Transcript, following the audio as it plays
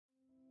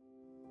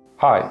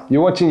Hi,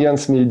 you're watching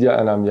Jens Media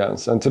and I'm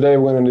Jens, and today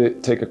we're going to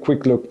take a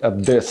quick look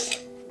at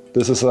this.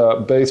 This is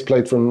a base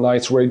plate from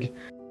Niceyrig.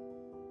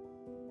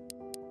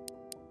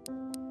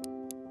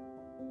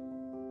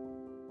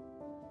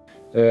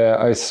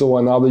 I saw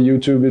another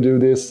YouTuber do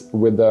this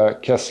with the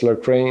Kessler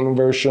Crane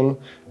version.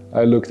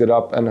 I looked it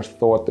up and I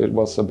thought it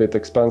was a bit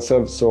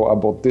expensive, so I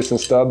bought this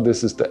instead.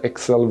 This is the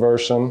XL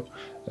version.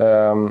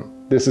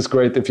 This is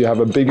great if you have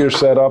a bigger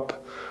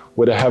setup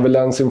with a heavy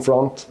lens in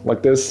front,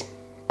 like this.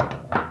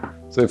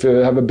 So if you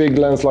have a big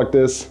lens like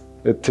this,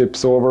 it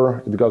tips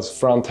over, it goes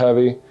front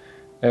heavy,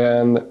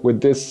 and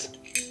with this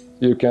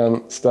you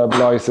can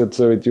stabilize it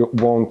so it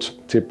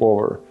won't tip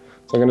over.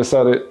 So I'm going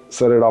to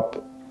set it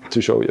up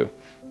to show you.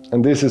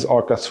 And this is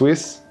Arca-Type.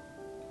 So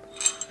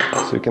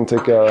you can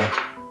take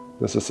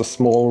this is a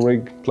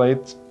SmallRig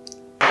plate,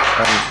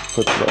 and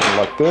put it on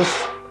like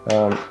this,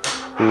 and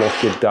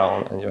lock it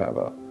down, and you have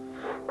a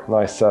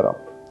nice setup.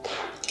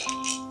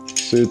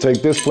 So you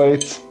take this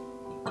plate,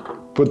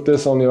 put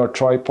this on your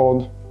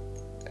tripod,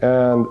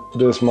 and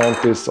this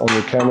mount this on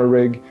your camera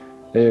rig,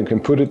 and you can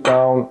put it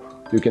down.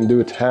 You can do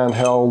it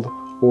handheld,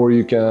 or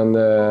you can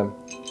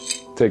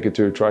take it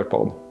to your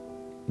tripod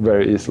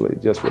very easily,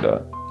 just with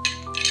a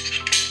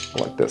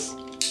like this.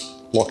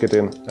 Lock it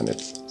in and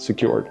it's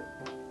secured.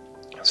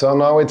 So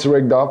now it's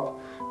rigged up.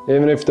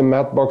 Even if the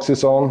matte box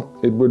is on,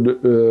 it would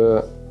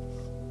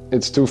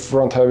it's too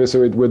front heavy,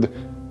 so it would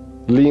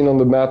lean on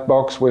the matte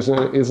box, which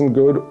isn't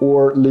good,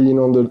 or lean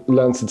on the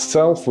lens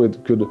itself,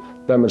 which could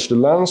damage the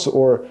lens,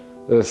 or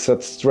put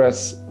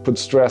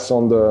stress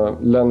on the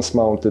lens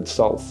mount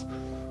itself.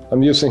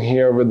 I'm using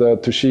here with the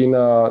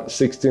Toshiba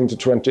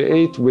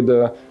 16-28 with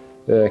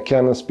the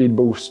Canon speed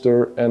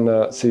booster and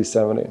a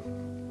C70.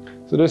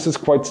 So this is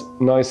quite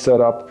nice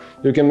setup.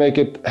 You can make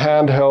it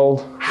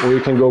handheld, or you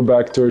can go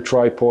back to a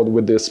tripod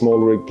with this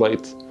SmallRig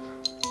plate.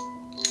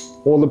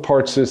 All the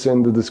parts is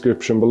in the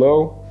description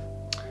below.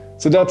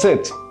 So that's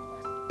it.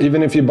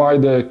 Even if you buy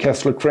the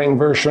Kessler Crane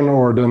version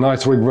or the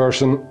Niceyrig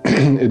version,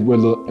 it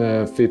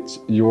will fit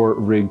your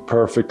rig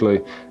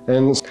perfectly.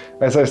 And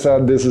as I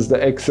said, this is the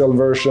XL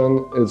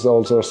version. It's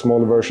also a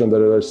small version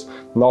that is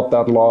not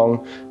that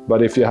long,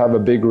 but if you have a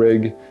big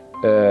rig,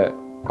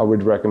 I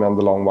would recommend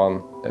the long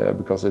one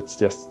because it's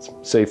just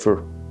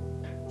safer.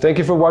 Thank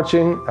you for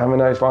watching. Have a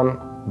nice one.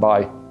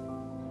 Bye.